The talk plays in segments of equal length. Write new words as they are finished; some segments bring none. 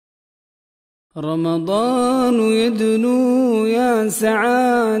رمضان يدنو يا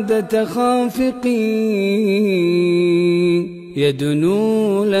سعادة خافقين،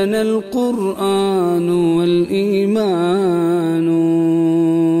 يدنو لنا القرآن والإيمان،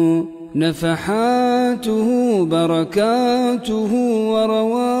 نفحاته بركاته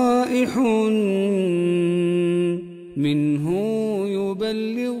وروائح منه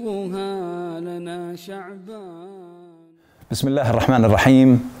يبلغها لنا شعبان. بسم الله الرحمن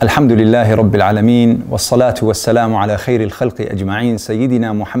الرحيم. الحمد لله رب العالمين، والصلاة والسلام على خير الخلق أجمعين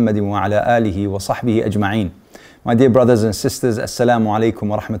سيدنا محمد وعلى آله وصحبه أجمعين. My dear brothers and sisters, Assalamu alaikum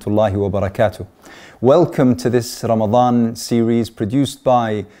wa rahmatullahi wa barakatuh. Welcome to this Ramadan series produced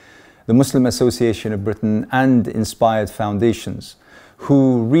by the Muslim Association of Britain and Inspired Foundations,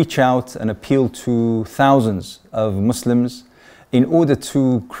 who reach out and appeal to thousands of Muslims in order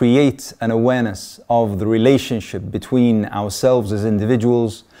to create an awareness of the relationship between ourselves as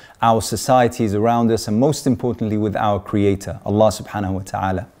individuals, our societies around us, and most importantly with our Creator, Allah subhanahu wa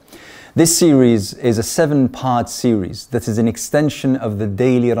ta'ala. This series is a 7-part series that is an extension of the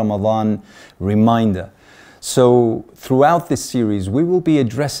daily Ramadan reminder. So throughout this series, we will be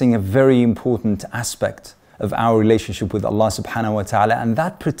addressing a very important aspect of our relationship with Allah subhanahu wa ta'ala, and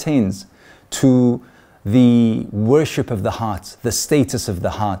that pertains to the worship of the heart, the status of the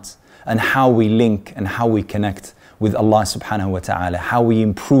heart, and how we link and how we connect with Allah subhanahu wa ta'ala, how we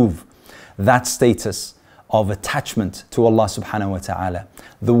improve that status of attachment to Allah subhanahu wa ta'ala,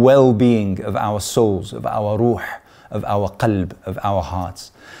 the well-being of our souls, of our ruh, of our qalb, of our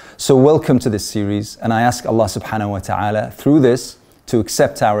hearts. So welcome to this series, and I ask Allah subhanahu wa ta'ala through this to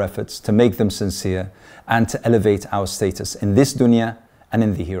accept our efforts, to make them sincere, and to elevate our status in this dunya and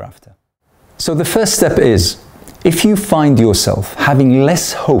in the hereafter. So the first step is, if you find yourself having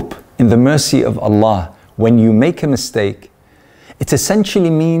less hope in the mercy of Allah when you make a mistake, it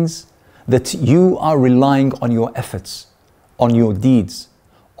essentially means that you are relying on your efforts, on your deeds,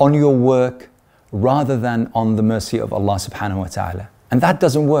 on your work, rather than on the mercy of Allah subhanahu wa ta'ala. And that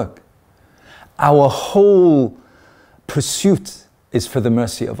doesn't work. Our whole pursuit is for the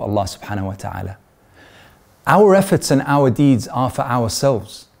mercy of Allah subhanahu wa ta'ala. Our efforts and our deeds are for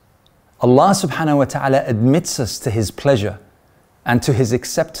ourselves. Allah subhanahu wa ta'ala admits us to His pleasure and to His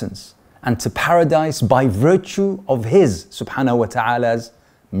acceptance and to paradise by virtue of His subhanahu wa ta'ala's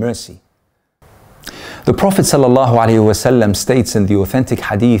mercy. The Prophet sallallahu alaihi wasallam states in the authentic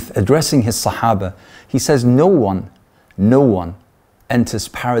hadith addressing his Sahaba, he says, no one enters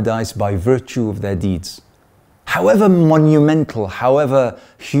paradise by virtue of their deeds. However monumental, however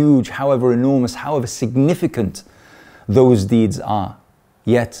huge, however enormous, however significant those deeds are,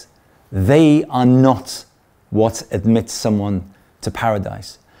 yet they are not what admits someone to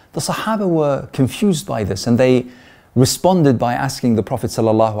paradise. The Sahaba were confused by this, and they responded by asking the Prophet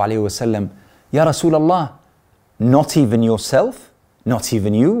sallallahu alaihi wasallam, Ya Rasulullah, not even yourself? Not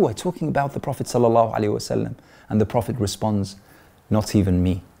even you? We're talking about the Prophet sallallahu alaihi wasallam. And the Prophet responds, not even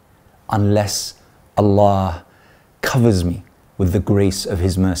me, unless Allah covers me with the grace of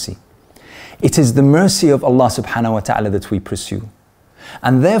His mercy. It is the mercy of Allah subhanahu wa ta'ala that we pursue.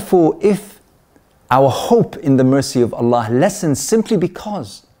 And therefore, if our hope in the mercy of Allah lessens simply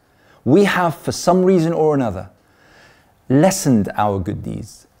because we have, for some reason or another, lessened our good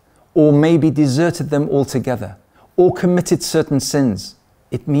deeds, or maybe deserted them altogether, or committed certain sins,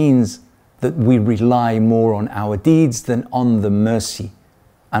 it means that we rely more on our deeds than on the mercy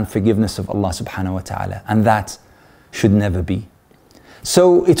and forgiveness of Allah subhanahu wa ta'ala. And that should never be.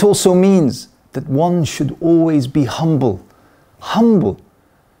 So it also means that one should always be humble,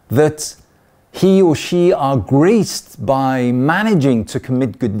 that he or she are graced by managing to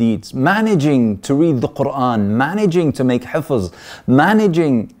commit good deeds, managing to read the Quran, managing to make hifz,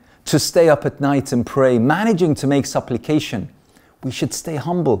 managing to stay up at night and pray, managing to make supplication. We should stay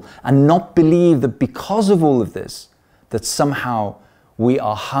humble and not believe that because of all of this, that somehow we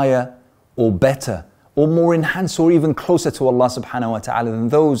are higher or better or more enhanced or even closer to Allah subhanahu wa ta'ala than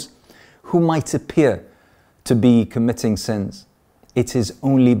those who might appear to be committing sins. It is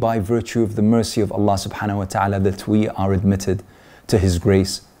only by virtue of the mercy of Allah subhanahu wa ta'ala that we are admitted to His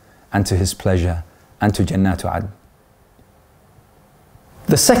grace and to His pleasure and to Jannatu Adn.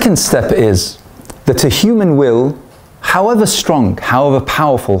 The second step is that a human will, however strong, however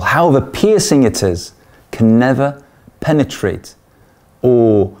powerful, however piercing it is, can never penetrate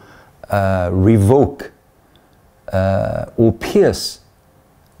or revoke or pierce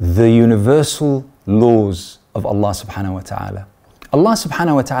the universal laws of Allah subhanahu wa ta'ala. Allah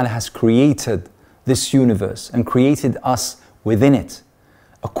subhanahu wa ta'ala has created this universe and created us within it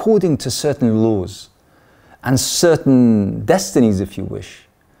according to certain laws and certain destinies, if you wish.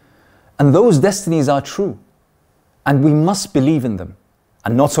 And those destinies are true. And we must believe in them.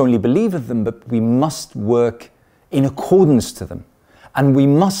 And not only believe in them, but we must work in accordance to them. And we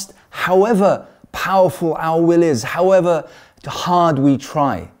must, however powerful our will is, however hard we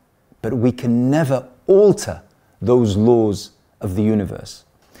try, but we can never alter those laws of the universe.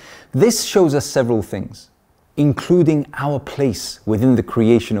 This shows us several things, including our place within the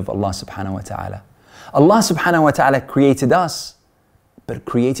creation of Allah subhanahu wa ta'ala. Allah subhanahu wa ta'ala created us, but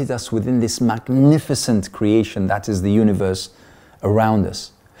created us within this magnificent creation that is the universe around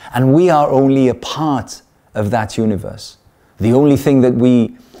us. And we are only a part of that universe. The only thing that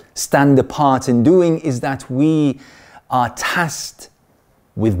we stand apart in doing is that we are tasked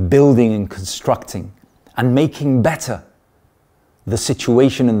with building and constructing and making better the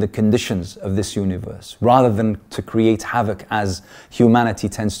situation and the conditions of this universe, rather than to create havoc as humanity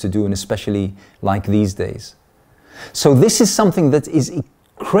tends to do, and especially like these days. So this is something that is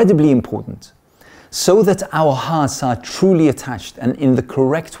incredibly important, so that our hearts are truly attached and in the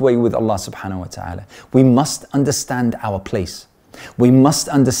correct way with Allah subhanahu wa ta'ala. We must understand our place. We must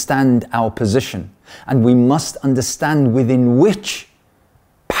understand our position, and we must understand within which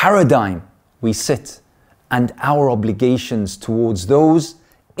paradigm we sit, and our obligations towards those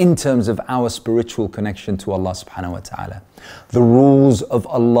in terms of our spiritual connection to Allah subhanahu wa ta'ala. The rules of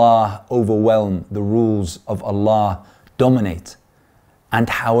Allah overwhelm, the rules of Allah dominate. And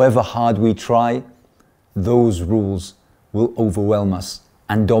however hard we try, those rules will overwhelm us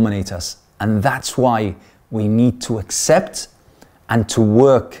and dominate us. And that's why we need to accept and to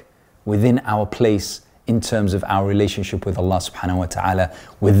work within our place in terms of our relationship with Allah subhanahu wa ta'ala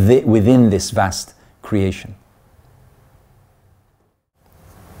within this vast creation.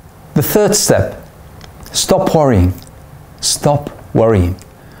 The third step, stop worrying. Stop worrying.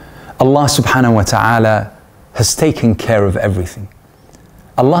 Allah subhanahu wa ta'ala has taken care of everything.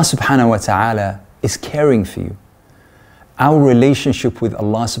 Allah subhanahu wa ta'ala is caring for you. Our relationship with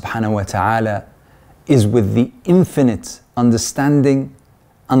Allah subhanahu wa ta'ala is with the infinite understanding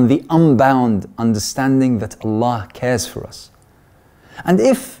and the unbound understanding that Allah cares for us. And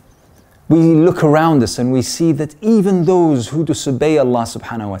if we look around us and we see that even those who disobey Allah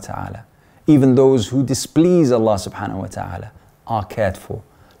subhanahu wa ta'ala, even those who displease Allah subhanahu wa ta'ala are cared for,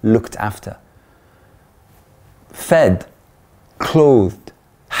 looked after, fed, clothed,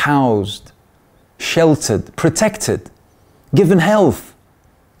 housed, sheltered, protected, given health,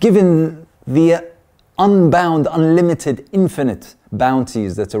 given the unbound, unlimited, infinite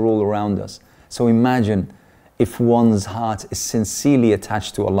bounties that are all around us. So imagine if one's heart is sincerely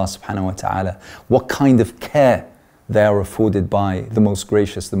attached to Allah subhanahu wa ta'ala, what kind of care they are afforded by the most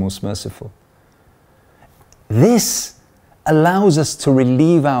gracious, the most merciful. This allows us to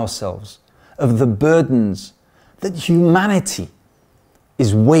relieve ourselves of the burdens that humanity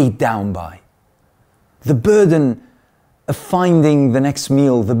is weighed down by. The burden of finding the next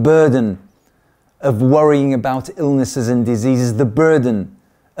meal, the burden of worrying about illnesses and diseases, the burden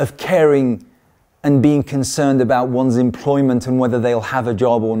of caring and being concerned about one's employment and whether they'll have a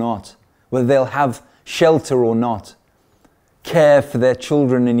job or not, whether they'll have shelter or not, care for their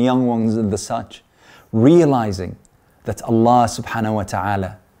children and young ones and the such, realizing that Allah subhanahu wa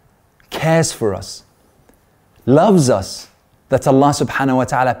ta'ala cares for us, loves us, that Allah subhanahu wa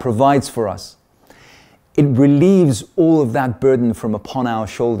ta'ala provides for us. It relieves all of that burden from upon our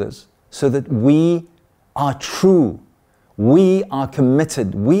shoulders so that we are true, we are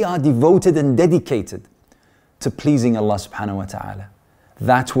committed, we are devoted and dedicated to pleasing Allah subhanahu wa ta'ala.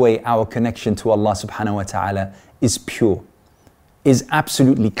 That way our connection to Allah subhanahu wa ta'ala is pure, is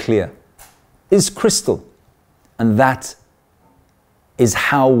absolutely clear, is crystal. And that is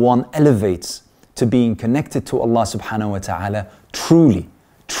how one elevates to being connected to Allah subhanahu wa ta'ala truly,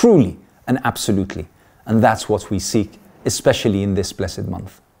 truly and absolutely. And that's what we seek, especially in this blessed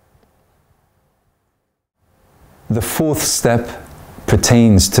month. The fourth step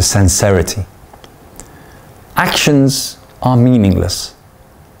pertains to sincerity. Actions are meaningless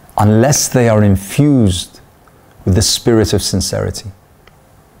unless they are infused with the spirit of sincerity.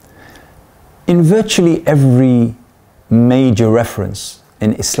 In virtually every major reference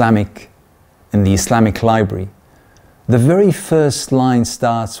in the Islamic library, the very first line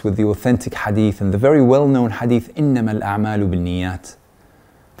starts with the authentic hadith and the very well-known hadith, إِنَّمَا الْأَعْمَالُ بِالنِّيَّاتِ,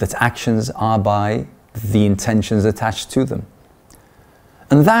 that actions are by the intentions attached to them.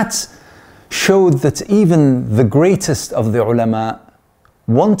 And that showed that even the greatest of the ulama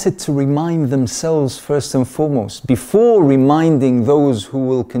wanted to remind themselves first and foremost, before reminding those who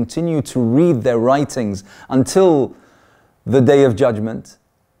will continue to read their writings until the Day of Judgment,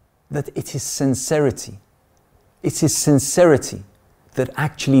 that it is sincerity. It is sincerity that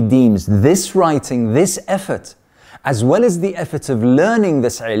actually deems this writing, this effort, as well as the effort of learning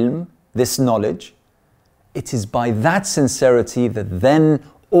this ilm, this knowledge, it is by that sincerity that then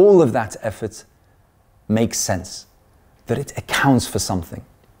all of that effort makes sense, that it accounts for something.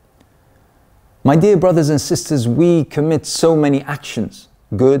 My dear brothers and sisters, we commit so many actions,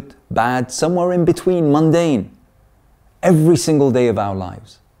 good, bad, somewhere in between, mundane, every single day of our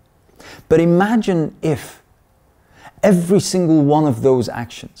lives. But imagine if every single one of those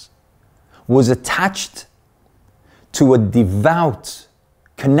actions was attached to a devout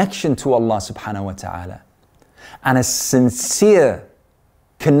connection to Allah subhanahu wa ta'ala and a sincere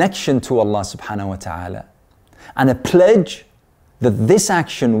connection to Allah subhanahu wa ta'ala and a pledge that this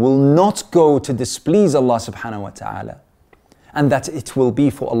action will not go to displease Allah subhanahu wa ta'ala and that it will be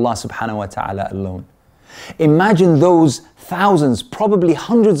for Allah subhanahu wa ta'ala alone. Imagine those thousands, probably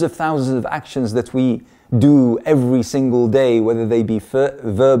hundreds of thousands of actions that we do every single day, whether they be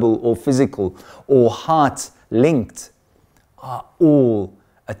verbal or physical or heart linked, are all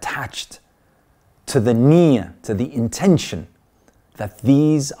attached to the niyyah, to the intention that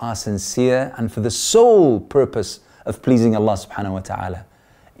these are sincere and for the sole purpose of pleasing Allah subhanahu wa ta'ala.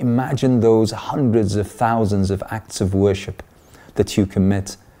 Imagine those hundreds of thousands of acts of worship that you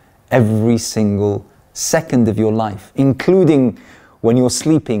commit every single second of your life, including when you're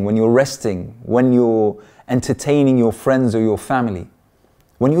sleeping, when you're resting, when you're entertaining your friends or your family,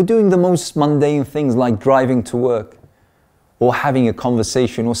 when you're doing the most mundane things like driving to work or having a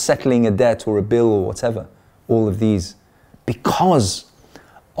conversation or settling a debt or a bill or whatever, all of these, because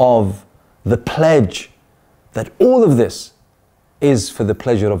of the pledge that all of this is for the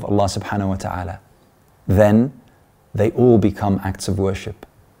pleasure of Allah subhanahu wa ta'ala, then they all become acts of worship.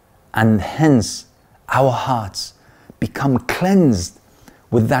 And hence our hearts become cleansed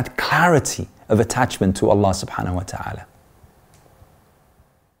with that clarity of attachment to Allah subhanahu wa ta'ala.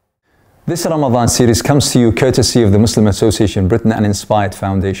 This Ramadan series comes to you courtesy of the Muslim Association Britain and Inspired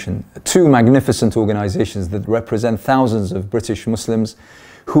Foundation, two magnificent organizations that represent thousands of British Muslims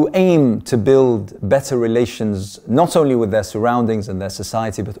who aim to build better relations not only with their surroundings and their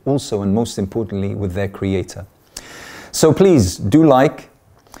society, but also and most importantly with their Creator. So please do like,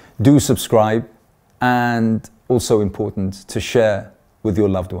 do subscribe, and also important to share with your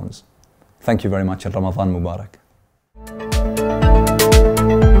loved ones. Thank you very much, and Ramadan Mubarak.